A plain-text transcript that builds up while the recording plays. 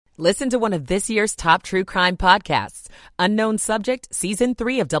Listen to one of this year's top true crime podcasts. Unknown Subject, Season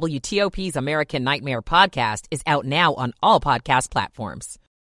 3 of WTOP's American Nightmare podcast is out now on all podcast platforms.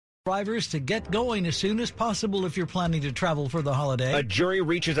 Drivers to get going as soon as possible if you're planning to travel for the holiday. A jury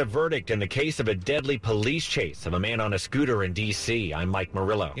reaches a verdict in the case of a deadly police chase of a man on a scooter in D.C. I'm Mike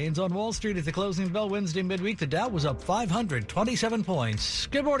Murillo. Gains on Wall Street at the closing bell Wednesday midweek. The Dow was up 527 points.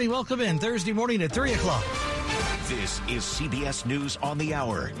 Good morning. Welcome in Thursday morning at 3 o'clock. This is CBS News on the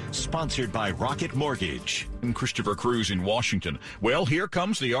Hour, sponsored by Rocket Mortgage. I'm Christopher Cruz in Washington. Well, here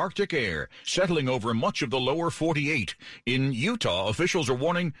comes the Arctic air, settling over much of the lower 48. In Utah, officials are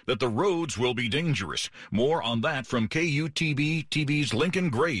warning that the roads will be dangerous. More on that from KUTB-TV's Lincoln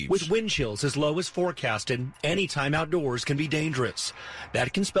Graves. With wind chills as low as forecasted, any time outdoors can be dangerous.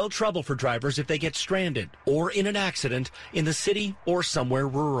 That can spell trouble for drivers if they get stranded or in an accident in the city or somewhere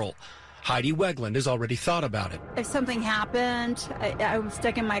rural. Heidi Wegland has already thought about it. If something happened, I was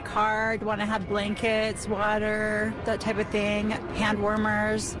stuck in my car, I'd want to have blankets, water, that type of thing, hand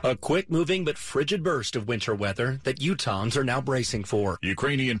warmers. A quick-moving but frigid burst of winter weather that Utahns are now bracing for.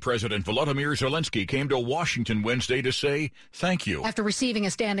 Ukrainian President Volodymyr Zelensky came to Washington Wednesday to say thank you. After receiving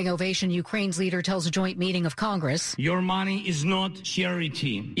a standing ovation, Ukraine's leader tells a joint meeting of Congress. Your money is not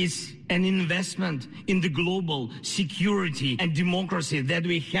charity. It's an investment in the global security and democracy that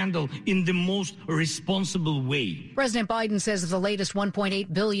we handle in the most responsible way. President Biden says of the latest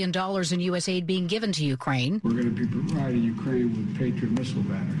 $1.8 billion in U.S. aid being given to Ukraine, we're going to be providing Ukraine with Patriot missile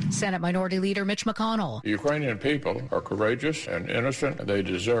batteries. Senate Minority Leader Mitch McConnell. The Ukrainian people are courageous and innocent, and they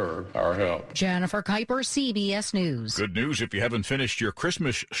deserve our help. Jennifer Kuiper, CBS News. Good news if you haven't finished your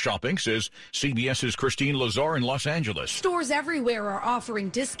Christmas shopping, says CBS's Christine Lazar in Los Angeles. Stores everywhere are offering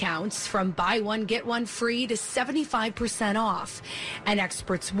discounts from buy one, get one free to 75% off. And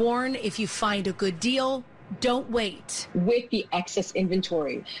experts warn if you find a good deal, don't wait. With the excess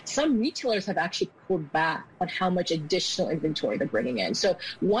inventory, some retailers have actually pulled back on how much additional inventory they're bringing in. So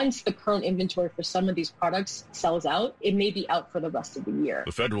once the current inventory for some of these products sells out, it may be out for the rest of the year.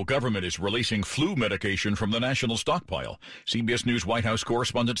 The federal government is releasing flu medication from the national stockpile. CBS News White House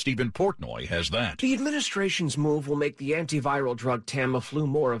correspondent Stephen Portnoy has that. The administration's move will make the antiviral drug Tamiflu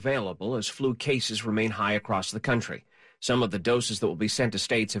more available as flu cases remain high across the country. Some of the doses that will be sent to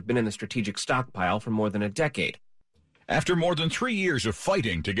states have been in the strategic stockpile for more than a decade. After more than 3 years of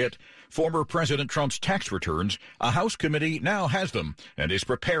fighting to get former President Trump's tax returns, a House committee now has them and is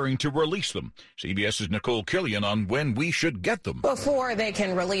preparing to release them. CBS's Nicole Killian on when we should get them. Before they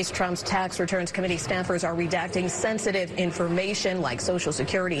can release Trump's tax returns, committee staffers are redacting sensitive information like Social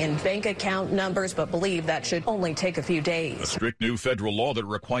Security and bank account numbers, but believe that should only take a few days. A strict new federal law that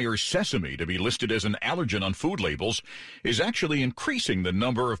requires sesame to be listed as an allergen on food labels is actually increasing the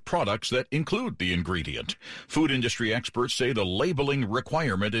number of products that include the ingredient. Food industry experts say the labeling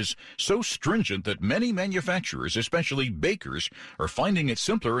requirement is so stringent that many manufacturers, especially bakers, are finding it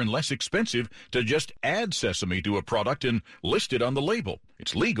simpler and less expensive to just add sesame to a product and list it on the label.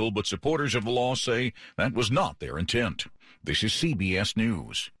 It's legal, but supporters of the law say that was not their intent. This is CBS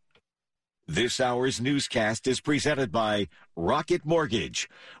News. This hour's newscast is presented by Rocket Mortgage.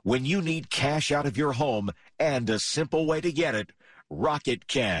 When you need cash out of your home and a simple way to get it, Rocket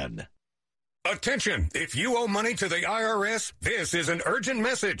can. Attention! If you owe money to the IRS, this is an urgent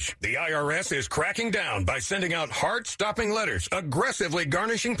message. The IRS is cracking down by sending out heart-stopping letters, aggressively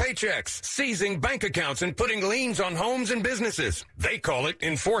garnishing paychecks, seizing bank accounts, and putting liens on homes and businesses. They call it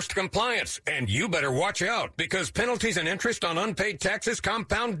enforced compliance, and you better watch out because penalties and interest on unpaid taxes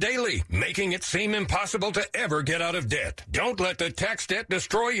compound daily, making it seem impossible to ever get out of debt. Don't let the tax debt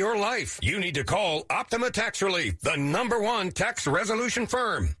destroy your life. You need to call Optima Tax Relief, the #1 tax resolution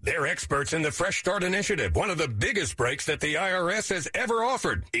firm. They're experts in the Fresh Start Initiative, one of the biggest breaks that the IRS has ever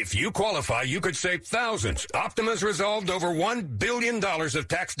offered. If you qualify, you could save thousands. Optima's resolved over $1 billion of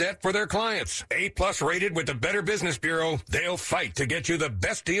tax debt for their clients. A+ rated with the Better Business Bureau, they'll fight to get you the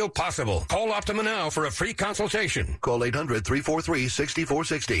best deal possible. Call Optima now for a free consultation. Call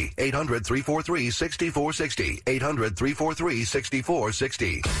 800-343-6460. 800-343-6460.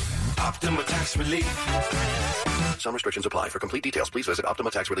 800-343-6460. Optima Tax Relief. Some restrictions apply. For complete details, please visit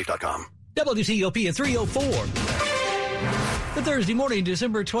OptimaTaxRelief.com. WTOP at 3:04. The Thursday morning,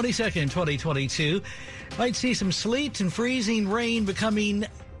 December 22nd, 2022. Might see some sleet and freezing rain becoming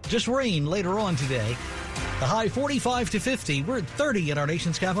just rain later on today. The high 45 to 50. We're at 30 in our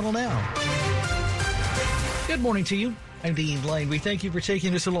nation's capital now. Good morning to you. I'm Dean Lane. We thank you for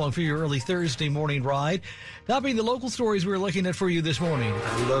taking us along for your early Thursday morning ride. Topping the local stories we're looking at for you this morning.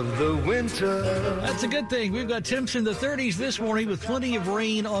 I love the winter. That's a good thing. We've got temps in the 30s this morning with plenty of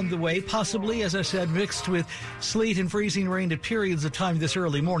rain on the way, possibly, as I said, mixed with sleet and freezing rain at periods of time this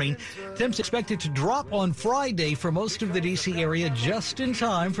early morning. Temps expected to drop on Friday for most of the D.C. area just in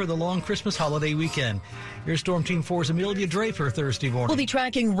time for the long Christmas holiday weekend. Here's Storm Team 4's Amelia Draper Thursday morning. We'll be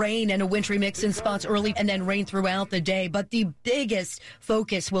tracking rain and a wintry mix in spots early and then rain throughout the day. But the biggest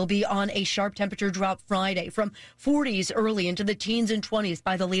focus will be on a sharp temperature drop Friday from 40s early into the teens and 20s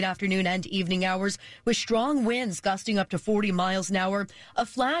by the late afternoon and evening hours, with strong winds gusting up to 40 miles an hour. A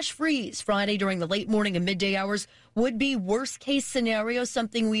flash freeze Friday during the late morning and midday hours would be worst case scenario,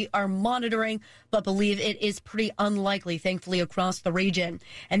 something we are monitoring, but believe it is pretty unlikely, thankfully, across the region.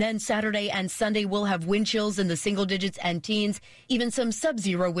 And then Saturday and Sunday will have wind chills in the single digits and teens, even some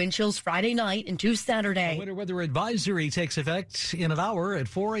sub-zero wind chills Friday night into Saturday. A winter weather advisory takes effect in an hour at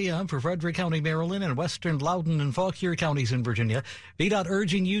 4 a.m. for Frederick County, Maryland, and western Loudoun and Fauquier counties in Virginia. VDOT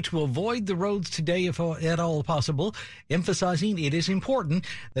urging you to avoid the roads today if at all possible, emphasizing it is important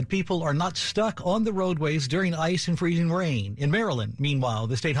that people are not stuck on the roadways during ice and freezing rain. In Maryland, meanwhile,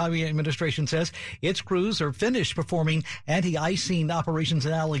 the State Highway Administration says its crews are finished performing anti-icing operations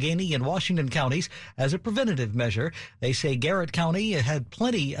in Allegheny and Washington counties as a preventative measure. They say Garrett County had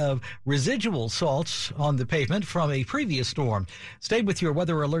plenty of residual salts on the pavement from a previous storm. Stay with your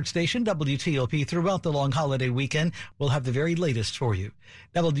weather alert station, WTOP, throughout the long holiday weekend. We'll have the very latest for you.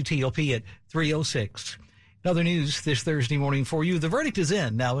 WTOP at 3:06. Other news this Thursday morning for you. The verdict is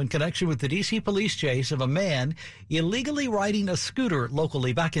in now in connection with the D.C. police chase of a man illegally riding a scooter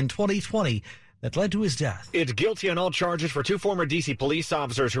locally back in 2020 that led to his death. It's guilty on all charges for two former D.C. police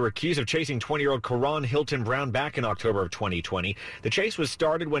officers who were accused of chasing 20-year-old Karan Hilton Brown back in October of 2020. The chase was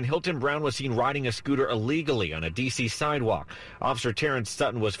started when Hilton Brown was seen riding a scooter illegally on a D.C. sidewalk. Officer Terrence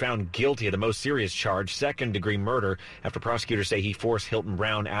Sutton was found guilty of the most serious charge, second-degree murder, after prosecutors say he forced Hilton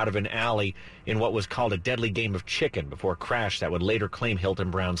Brown out of an alley in what was called a deadly game of chicken before a crash that would later claim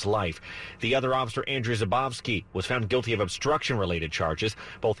Hilton Brown's life. The other officer, Andrew Zabowski, was found guilty of obstruction-related charges.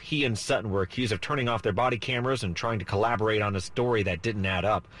 Both he and Sutton were accused of turning off their body cameras and trying to collaborate on a story that didn't add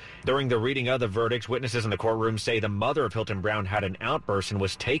up. During the reading of the verdicts, witnesses in the courtroom say the mother of Hilton Brown had an outburst and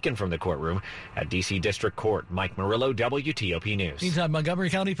was taken from the courtroom at D.C. District Court. Mike Murillo, WTOP News. Meantime, Montgomery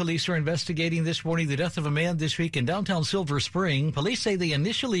County police are investigating this morning the death of a man this week in downtown Silver Spring. Police say they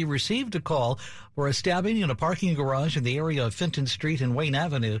initially received a call for a stabbing in a parking garage in the area of Fenton Street and Wayne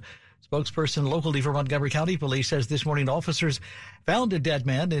Avenue. Spokesperson locally for Montgomery County Police says this morning officers found a dead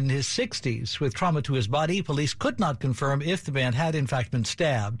man in his 60s with trauma to his body. Police could not confirm if the man had in fact been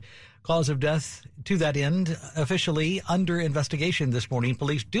stabbed. Cause of death to that end officially under investigation this morning.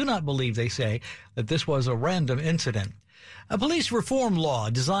 Police do not believe, they say, that this was a random incident. A police reform law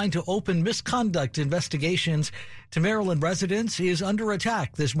designed to open misconduct investigations to Maryland residents is under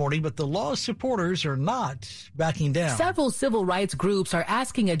attack this morning, but the law's supporters are not backing down. Several civil rights groups are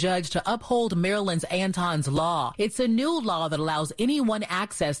asking a judge to uphold Maryland's Anton's Law. It's a new law that allows anyone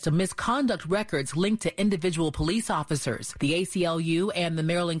access to misconduct records linked to individual police officers. The ACLU and the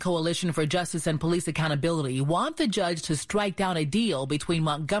Maryland Coalition for Justice and Police Accountability want the judge to strike down a deal between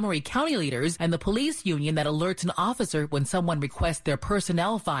Montgomery County leaders and the police union that alerts an officer when someone requests their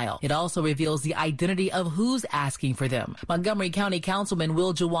personnel file. It also reveals the identity of who's asking for them. Montgomery County Councilman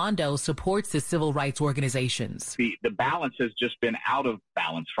Will Jawando supports the civil rights organizations. The balance has just been out of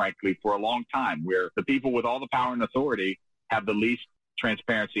balance, frankly, for a long time, where the people with all the power and authority have the least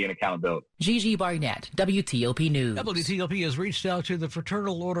transparency and accountability. Gigi Barnett, WTOP News. WTOP has reached out to the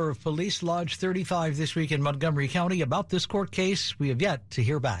Fraternal Order of Police Lodge 35 this week in Montgomery County about this court case. We have yet to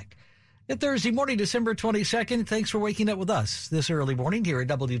hear back. It's Thursday morning, December 22nd. Thanks for waking up with us this early morning here at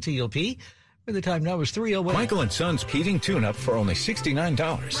WTOP. Where the time now is 3:08. Michael & Son's heating tune-up for only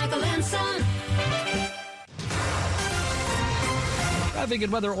 $69. Michael & Son. Traffic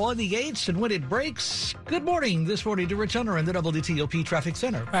and weather on the 8s, and when it breaks, good morning this morning to Rich Hunter in the WTOP Traffic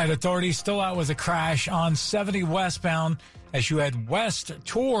Center. All right, authorities still out with a crash on 70 westbound as you head west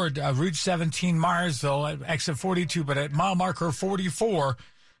toward Route 17 Myersville at exit 42, but at mile marker 44,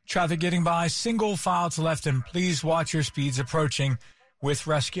 traffic getting by, single file to left, and please watch your speeds approaching with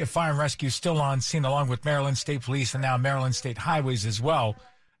fire and rescue still on scene, along with Maryland State Police and now Maryland State Highways as well,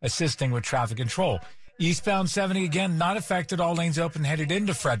 assisting with traffic control. Eastbound 70, again, not affected. All lanes open, headed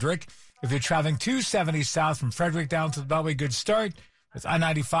into Frederick. If you're traveling 270 south from Frederick down to the Beltway, good start. With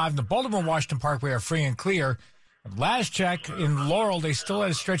I-95 and the Baltimore-Washington Parkway are free and clear. Last check in Laurel, they still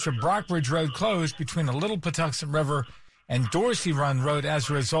had a stretch of Brockbridge Road closed between the Little Patuxent River and Dorsey Run Road as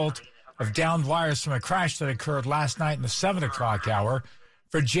a result of downed wires from a crash that occurred last night in the 7 o'clock hour.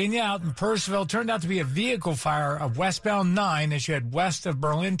 Virginia out in Purcellville turned out to be a vehicle fire of westbound 9 as you head west of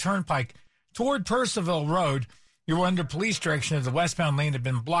Berlin Turnpike toward Purcellville Road. You were under police direction as the westbound lane had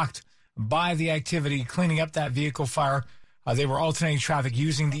been blocked by the activity, cleaning up that vehicle fire. They were alternating traffic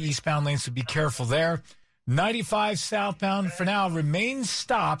using the eastbound lanes, so be careful there. 95 southbound for now remains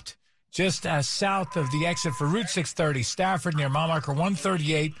stopped just south of the exit for Route 630 Stafford near mile marker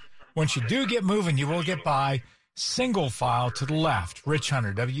 138. Once you do get moving, you will get by single file to the left. Rich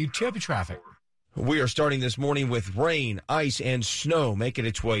Hunter, WTOP Traffic. We are starting this morning with rain, ice, and snow making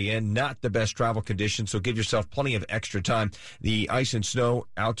its way in. Not the best travel conditions, so give yourself plenty of extra time. The ice and snow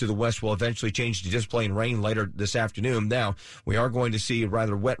out to the west will eventually change to just plain rain later this afternoon. Now, we are going to see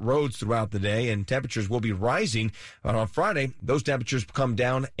rather wet roads throughout the day, and temperatures will be rising. But on Friday, those temperatures come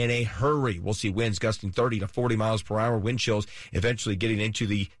down in a hurry. We'll see winds gusting 30 to 40 miles per hour, wind chills eventually getting into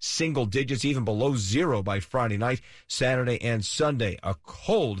the single digits, even below zero by Friday night, Saturday, and Sunday. A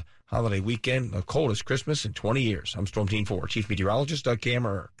cold holiday weekend, the coldest Christmas in 20 years. I'm Storm Team 4 Chief Meteorologist Doug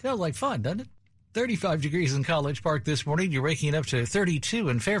Kammerer. Sounds like fun, doesn't it? 35 degrees in College Park this morning. You're waking up to 32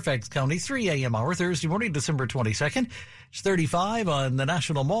 in Fairfax County, 3 a.m. hour, Thursday morning, December 22nd. It's 35 on the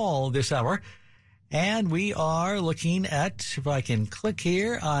National Mall this hour. And we are looking at, if I can click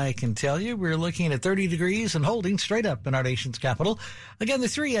here, I can tell you, we're looking at 30 degrees and holding straight up in our nation's capital. Again, the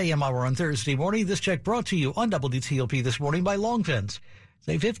 3 a.m. hour on Thursday morning. This check brought to you on WTOP this morning by Long Fence.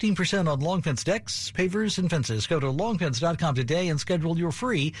 Save 15% on Long Fence decks, pavers, and fences. Go to longfence.com today and schedule your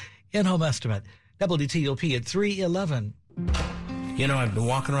free in-home estimate. WTOP at 3:11. You know, I've been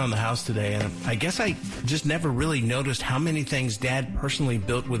walking around the house today, and I guess I just never really noticed how many things Dad personally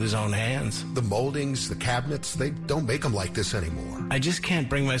built with his own hands. The moldings, the cabinets, they don't make them like this anymore. I just can't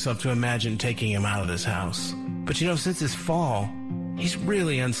bring myself to imagine taking him out of this house. But you know, since this fall, he's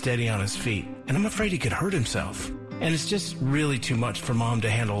really unsteady on his feet, and I'm afraid he could hurt himself. And it's just really too much for Mom to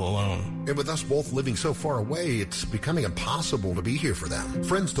handle alone. And with us both living so far away, it's becoming impossible to be here for them.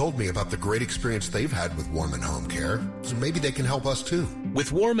 Friends told me about the great experience they've had with Warman Home Care, so maybe they can help us too.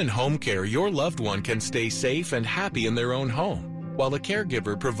 With Warman Home Care, your loved one can stay safe and happy in their own home, while the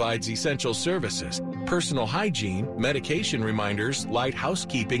caregiver provides essential services, personal hygiene, medication reminders, light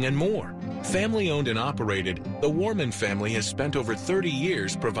housekeeping, and more. Family-owned and operated, the Warman family has spent over 30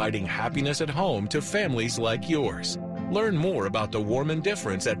 years providing happiness at home to families like yours. Learn more about the Warman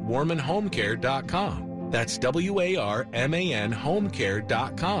difference at warmanhomecare.com. That's WARMAN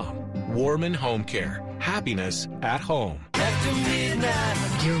homecare.com. Warman Home Care. Happiness at home.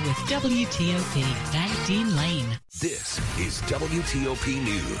 You're with WTOP. That's Dean Lane. This is WTOP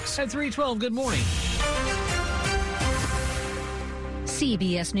News. At 3:12, good morning.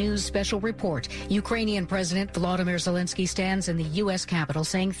 CBS News special report. Ukrainian President Volodymyr Zelensky stands in the U.S. Capitol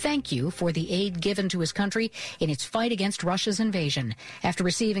saying thank you for the aid given to his country in its fight against Russia's invasion. After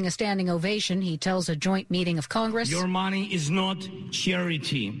receiving a standing ovation, he tells a joint meeting of Congress, "Your money is not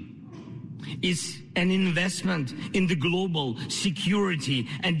charity. It's an investment in the global security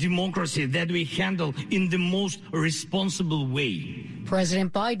and democracy that we handle in the most responsible way."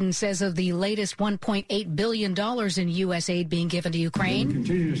 President Biden says of the latest $1.8 billion in U.S. aid being given to Ukraine, We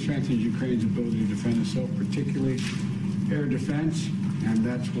continue to strengthen Ukraine's ability to defend itself, particularly air defense, and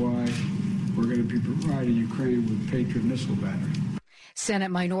that's why we're going to be providing Ukraine with Patriot missile battery.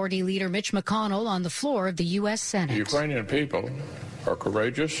 Senate Minority Leader Mitch McConnell on the floor of the U.S. Senate. The Ukrainian people are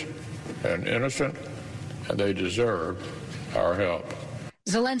courageous and innocent, and they deserve our help.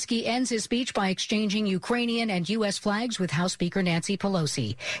 Zelensky ends his speech by exchanging Ukrainian and U.S. flags with House Speaker Nancy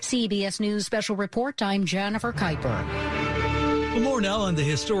Pelosi. CBS News Special Report, I'm Jennifer Kuiper. For more now on the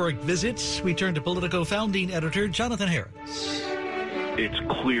historic visits, we turn to Politico founding editor Jonathan Harris. It's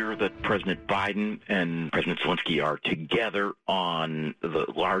clear that President Biden and President Zelensky are together on the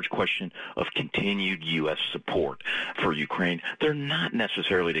large question of continued U.S. support for Ukraine. They're not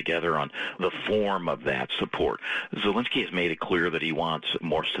necessarily together on the form of that support. Zelensky has made it clear that he wants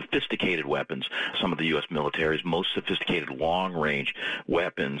more sophisticated weapons, some of the U.S. military's most sophisticated long-range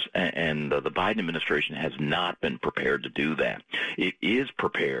weapons, and the Biden administration has not been prepared to do that. It is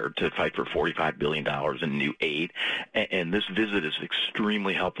prepared to fight for $45 billion in new aid, and this visit is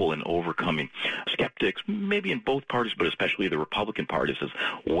extremely helpful in overcoming skeptics, maybe in both parties, but especially the Republican Party says,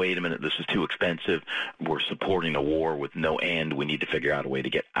 wait a minute, this is too expensive. We're supporting a war with no end. We need to figure out a way to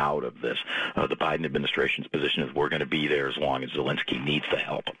get out of this. The Biden administration's position is we're going to be there as long as Zelensky needs the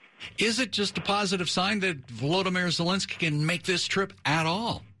help. Is it just a positive sign that Volodymyr Zelensky can make this trip at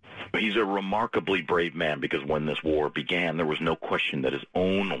all? He's a remarkably brave man because when this war began, there was no question that his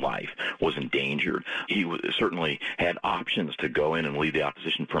own life was endangered. He certainly had options to go in and lead the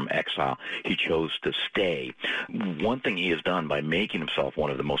opposition from exile. He chose to stay. One thing he has done by making himself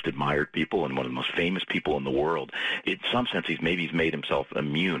one of the most admired people and one of the most famous people in the world, in some sense he's made himself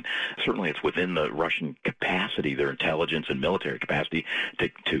immune. Certainly it's within the Russian capacity, their intelligence and military capacity,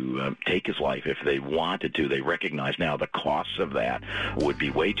 to take his life if they wanted to. They recognize now the costs of that would be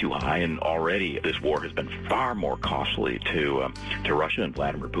way too high, and already this war has been far more costly to Russia and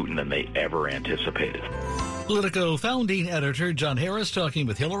Vladimir Putin than they ever anticipated. Politico founding editor John Harris talking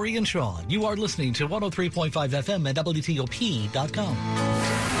with Hillary and Sean. You are listening to 103.5 FM at WTOP.com.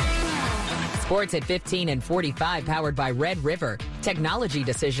 Sports at 15 and 45, powered by Red River. Technology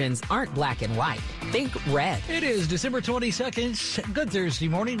decisions aren't black and white. Think red. It is December 22nd. Good Thursday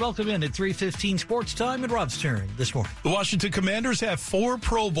morning. Welcome in at 3:15 Sports Time, and Rob's turn this morning. The Washington Commanders have 4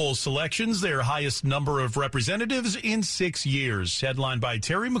 Pro Bowl selections, their highest number of representatives in 6 years. Headlined by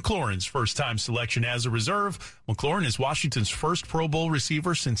Terry McLaurin's first-time selection as a reserve. McLaurin is Washington's first Pro Bowl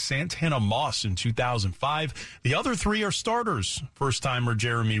receiver since Santana Moss in 2005. The other 3 are starters. First-timer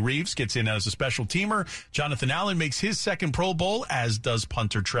Jeremy Reeves gets in as a special teamer. Jonathan Allen makes his second Pro Bowl, as does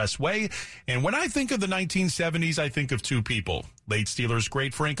punter Tress Way. And when I think of the 1970s, I think of 2 people. Late Steelers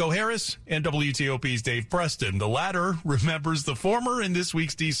great Franco Harris and WTOP's Dave Preston. The latter remembers the former in this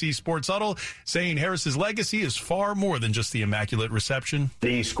week's DC Sports Huddle, saying Harris's legacy is far more than just the immaculate reception.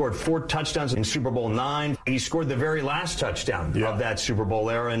 He scored 4 touchdowns in Super Bowl IX. He scored the very last touchdown of that Super Bowl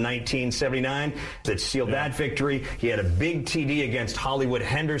era in 1979 that sealed that victory. He had a big TD against Hollywood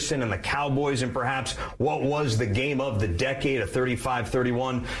Henderson and the Cowboys, and perhaps what was the game of the decade, a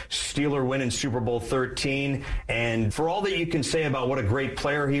 35-31 Steeler win in Super Bowl 13. And for all that you can say about what a great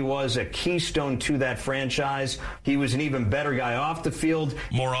player he was, a keystone to that franchise, he was an even better guy off the field.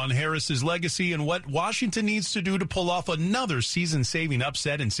 More on Harris's legacy and what Washington needs to do to pull off another season-saving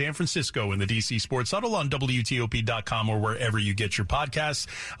upset in San Francisco in the DC Sports Huddle on WTOP.com or wherever you get your podcasts.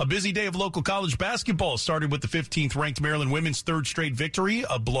 A busy day of local college basketball started with the 15th ranked Maryland women's third straight victory,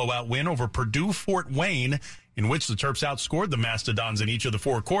 a blowout win over Purdue Fort Wayne, in which the Terps outscored the Mastodons in each of the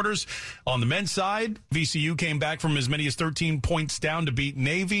 4 quarters. On the men's side, VCU came back from as many as 13 points down to beat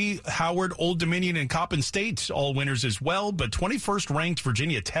Navy, Howard, Old Dominion, and Coppin State, all winners as well, but 21st-ranked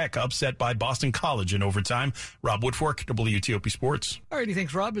Virginia Tech upset by Boston College in overtime. Rob Woodfork, WTOP Sports. All righty,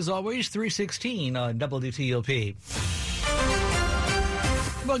 thanks, Rob. As always, 3:16 on WTOP.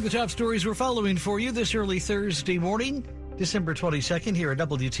 Among the top stories we're following for you this early Thursday morning, December 22nd, here at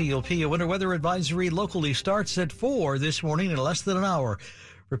WTOP. A winter weather advisory locally starts at 4 this morning in less than an hour.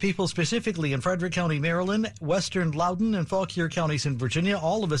 For people specifically in Frederick County, Maryland, western Loudoun and Fauquier counties in Virginia,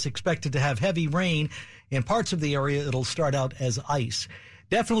 all of us expected to have heavy rain. In parts of the area, it'll start out as ice.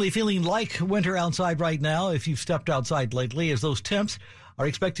 Definitely feeling like winter outside right now if you've stepped outside lately, as those temps are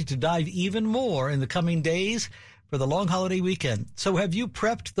expected to dive even more in the coming days for the long holiday weekend. So have you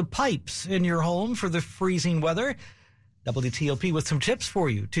prepped the pipes in your home for the freezing weather? WTOP with some tips for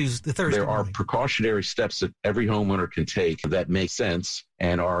you Tuesday, Thursday There morning. are precautionary steps that every homeowner can take that make sense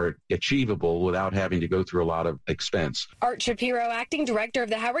and are achievable without having to go through a lot of expense. Art Shapiro, acting director of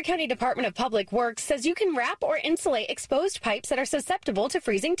the Howard County Department of Public Works, says you can wrap or insulate exposed pipes that are susceptible to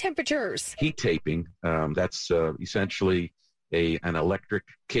freezing temperatures. Heat taping, that's essentially an electric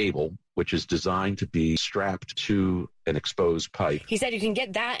cable which is designed to be strapped to an exposed pipe. He said you can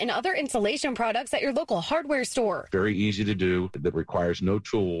get that and other insulation products at your local hardware store. Very easy to do, that requires no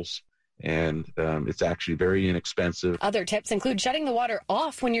tools, and it's actually very inexpensive. Other tips include shutting the water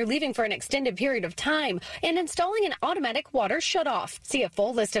off when you're leaving for an extended period of time and installing an automatic water shutoff. See a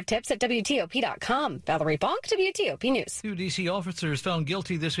full list of tips at WTOP.com. Valerie Bonk, WTOP News. 2 D.C. officers found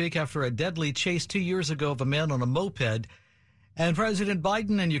guilty this week after a deadly chase 2 years ago of a man on a moped. And President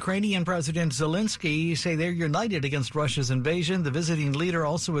Biden and Ukrainian President Zelensky say they're united against Russia's invasion. The visiting leader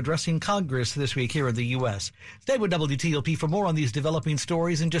also addressing Congress this week here in the U.S. Stay with WTOP for more on these developing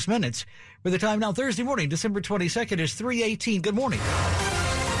stories in just minutes. With the time now Thursday morning, December 22nd is 3:18. Good morning.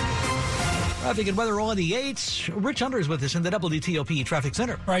 Traffic and weather on the 8s. Rich Hunter is with us in the WTOP Traffic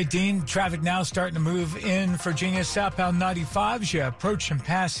Center. All right, Dean, traffic now starting to move in Virginia, southbound 95 as you approach and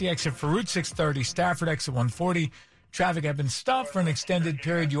pass the exit for Route 630, Stafford exit 140. Traffic had been stopped for an extended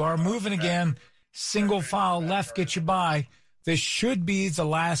period. You are moving again. Single file left gets you by. This should be the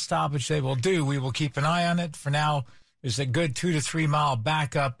last stoppage they will do. We will keep an eye on it. For now, there's a good 2 to 3 mile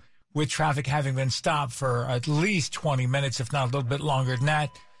backup with traffic having been stopped for at least 20 minutes, if not a little bit longer than that.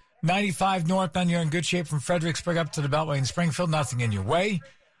 95 northbound, you're in good shape from Fredericksburg up to the Beltway in Springfield. Nothing in your way.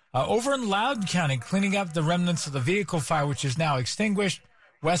 Over in Loudoun County, cleaning up the remnants of the vehicle fire, which is now extinguished.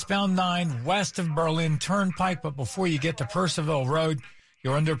 Westbound 9 west of Berlin Turnpike, but before you get to Percival Road,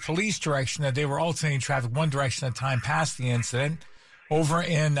 you're under police direction that they were alternating traffic one direction at a time past the incident. Over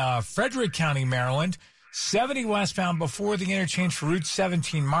in Frederick County, Maryland, 70 westbound before the interchange for Route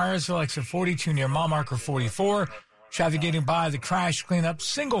 17 Myersville, exit 42 near mile marker 44. Traffic getting by the crash cleanup,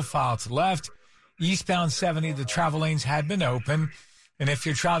 single file to the left. Eastbound 70, the travel lanes had been open. And if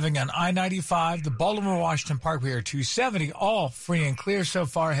you're traveling on I-95, the Baltimore-Washington Parkway or 270, all free and clear so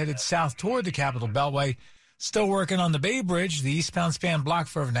far, headed south toward the Capitol Beltway. Still working on the Bay Bridge. The eastbound span blocked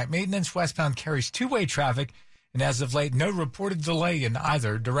for overnight maintenance. Westbound carries two-way traffic. And as of late, no reported delay in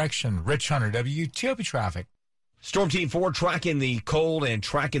either direction. Rich Hunter, WTOP Traffic. Storm Team 4 tracking the cold and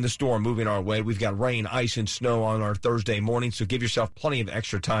tracking the storm moving our way. We've got rain, ice, and snow on our Thursday morning, so give yourself plenty of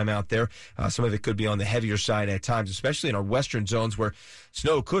extra time out there. Some of it could be on the heavier side at times, especially in our western zones where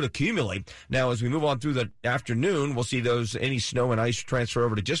snow could accumulate. Now, as we move on through the afternoon, we'll see any snow and ice transfer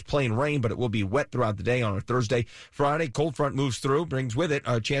over to just plain rain, but it will be wet throughout the day on our Thursday. Friday, cold front moves through, brings with it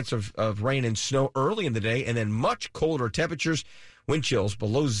a chance of rain and snow early in the day, and then much colder temperatures. Wind chills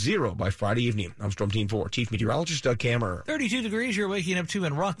below zero by Friday evening. I'm Storm Team 4 Chief Meteorologist Doug Kammerer. 32 degrees you're waking up to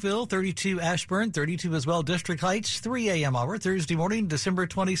in Rockville, 32 Ashburn, 32 as well District Heights, 3 a.m. hour, Thursday morning, December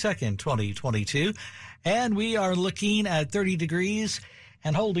 22nd, 2022. And we are looking at 30 degrees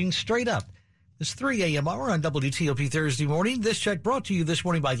and holding straight up. It's 3 a.m. hour on WTOP Thursday morning. This check brought to you this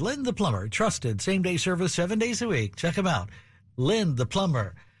morning by Lynn the Plumber. Trusted same-day service 7 days a week. Check them out. Lynn the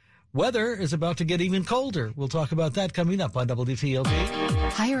Plumber. Weather is about to get even colder. We'll talk about that coming up on WTOP.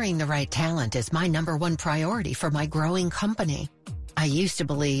 Hiring the right talent is my number one priority for my growing company. I used to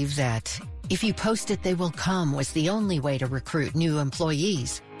believe that if you post it, they will come was the only way to recruit new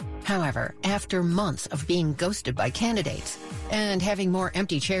employees. However, after months of being ghosted by candidates and having more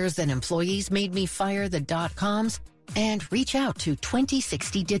empty chairs than employees made me fire the .coms and reach out to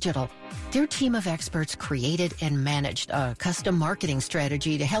 2060 Digital. Their team of experts created and managed a custom marketing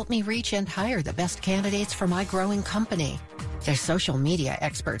strategy to help me reach and hire the best candidates for my growing company. Their social media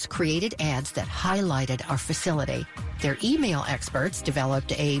experts created ads that highlighted our facility. Their email experts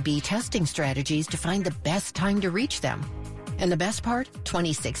developed A/B testing strategies to find the best time to reach them. And the best part,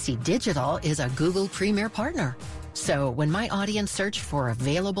 2060 Digital is a Google Premier partner. So when my audience searched for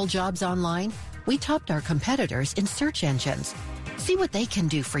available jobs online, we topped our competitors in search engines. See what they can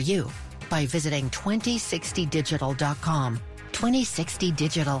do for you by visiting 2060digital.com. 2060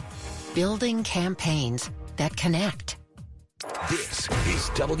 Digital, building campaigns that connect. This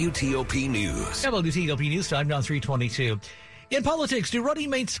is WTOP News. WTOP News time now 3:22. In politics, do running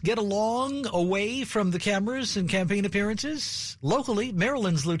mates get along away from the cameras and campaign appearances? Locally,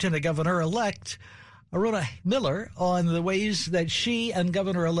 Maryland's Lieutenant Governor-elect Aruna Miller on the ways that she and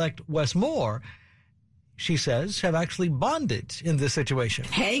Governor-elect Wes Moore, she says, have actually bonded in this situation.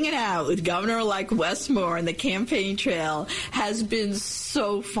 Hanging out with Governor-elect Wes Moore on the campaign trail has been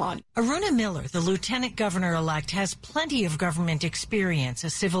so fun. Aruna Miller, the lieutenant governor-elect, has plenty of government experience. A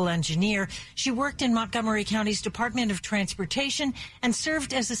civil engineer, she worked in Montgomery County's Department of Transportation and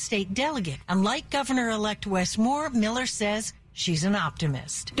served as a state delegate. Unlike Governor-elect Wes Moore, Miller says she's an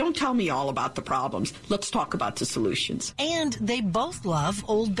optimist. Don't tell me all about the problems. Let's talk about the solutions. And they both love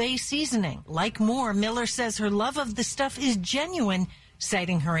Old Bay seasoning. Like Moore, Miller says her love of the stuff is genuine.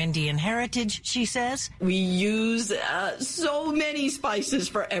 Citing her Indian heritage, she says, we use so many spices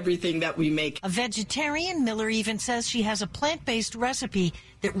for everything that we make. A vegetarian, Miller even says she has a plant-based recipe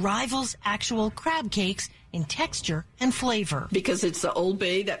that rivals actual crab cakes in texture and flavor. Because it's the Old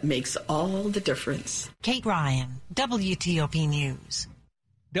Bay that makes all the difference. Kate Ryan, WTOP News.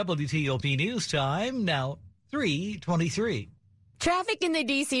 WTOP News time, now 3:23. Traffic in the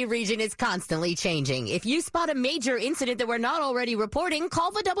D.C. region is constantly changing. If you spot a major incident that we're not already reporting, call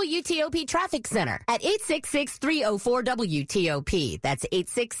the WTOP Traffic Center at 866-304-WTOP. That's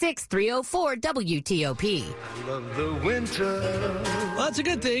 866-304-WTOP. I love the winter. Well, that's a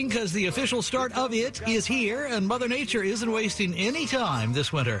good thing because the official start of it is here, and Mother Nature isn't wasting any time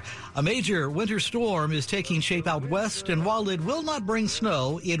this winter. A major winter storm is taking shape out west, and while it will not bring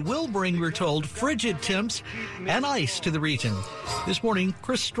snow, it will bring, we're told, frigid temps and ice to the region. This morning,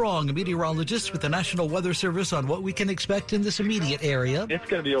 Chris Strong, a meteorologist with the National Weather Service, on what we can expect in this immediate area. It's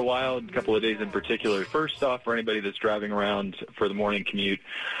going to be a wild couple of days in particular. First off, for anybody that's driving around for the morning commute,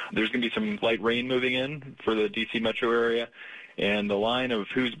 there's going to be some light rain moving in for the D.C. metro area. And the line of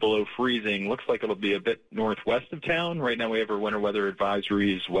who's below freezing looks like it'll be a bit northwest of town. Right now we have our winter weather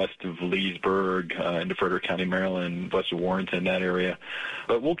advisories west of Leesburg, into Frederick County, Maryland, west of Warrenton, that area.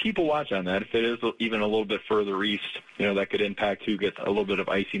 But we'll keep a watch on that. If it is even a little bit further east, that could impact who gets a little bit of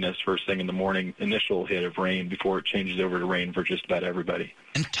iciness first thing in the morning, initial hit of rain before it changes over to rain for just about everybody.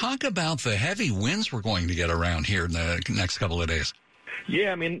 And talk about the heavy winds we're going to get around here in the next couple of days.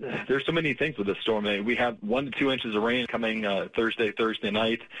 Yeah, there's so many things with this storm. We have 1 to 2 inches of rain coming Thursday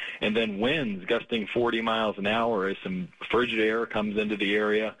night, and then winds gusting 40 miles an hour as some frigid air comes into the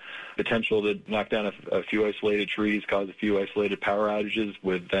area. Potential to knock down a few isolated trees, cause a few isolated power outages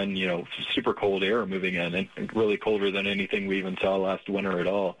with then, super cold air moving in, and really colder than anything we even saw last winter at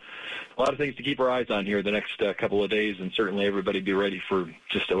all. A lot of things to keep our eyes on here the next couple of days, and certainly everybody be ready for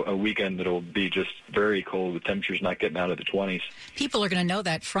just a weekend that will be just very cold with temperatures not getting out of the 20s. People are going to know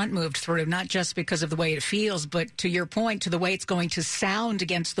that front moved through, not just because of the way it feels, but to your point, to the way it's going to sound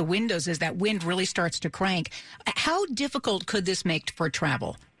against the windows as that wind really starts to crank. How difficult could this make for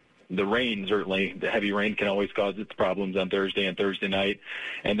travel? The rain, certainly, the heavy rain can always cause its problems on Thursday and Thursday night.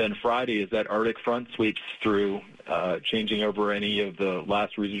 And then Friday, as that Arctic front sweeps through, changing over any of the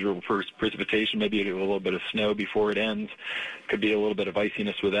last residual precipitation, maybe a little bit of snow before it ends. Could be a little bit of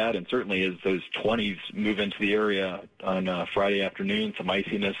iciness with that. And certainly as those 20s move into the area on Friday afternoon, some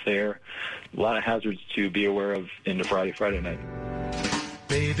iciness there. A lot of hazards to be aware of into Friday night.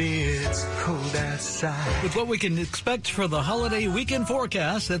 Baby, it's cold outside. With what we can expect for the holiday weekend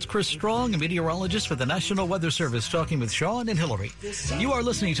forecast, that's Chris Strong, a meteorologist for the National Weather Service, talking with Sean and Hillary. You are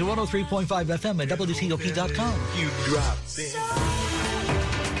listening to 103.5 FM at WTOP.com. You drop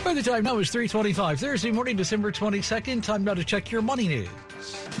in. By the time now is 3:25, Thursday morning, December 22nd. Time now to check your money news.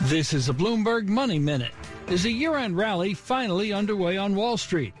 This is a Bloomberg Money Minute. Is a year-end rally finally underway on Wall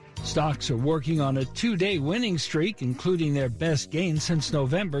Street? Stocks are working on a 2-day winning streak, including their best gain since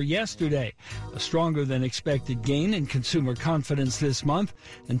November yesterday. A stronger than expected gain in consumer confidence this month,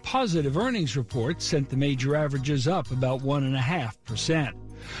 and positive earnings reports sent the major averages up about 1.5%.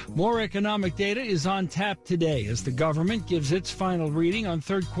 More economic data is on tap today as the government gives its final reading on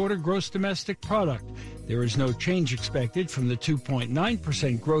third quarter gross domestic product. There is no change expected from the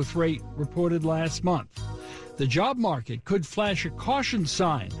 2.9% growth rate reported last month. The job market could flash a caution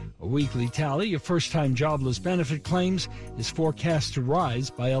sign. A weekly tally of first-time jobless benefit claims is forecast to rise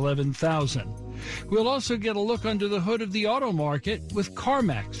by 11,000. We'll also get a look under the hood of the auto market with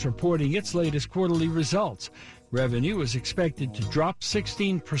CarMax reporting its latest quarterly results. Revenue is expected to drop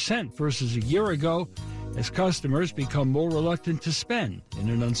 16% versus a year ago as customers become more reluctant to spend in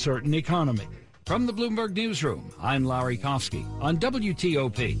an uncertain economy. From the Bloomberg Newsroom, I'm Larry Kofsky on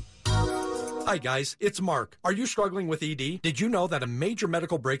WTOP. Hi guys, it's Mark. Are you struggling with ED? Did you know that a major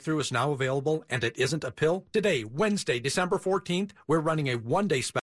medical breakthrough is now available and it isn't a pill? Today, Wednesday, December 14th, we're running a one-day special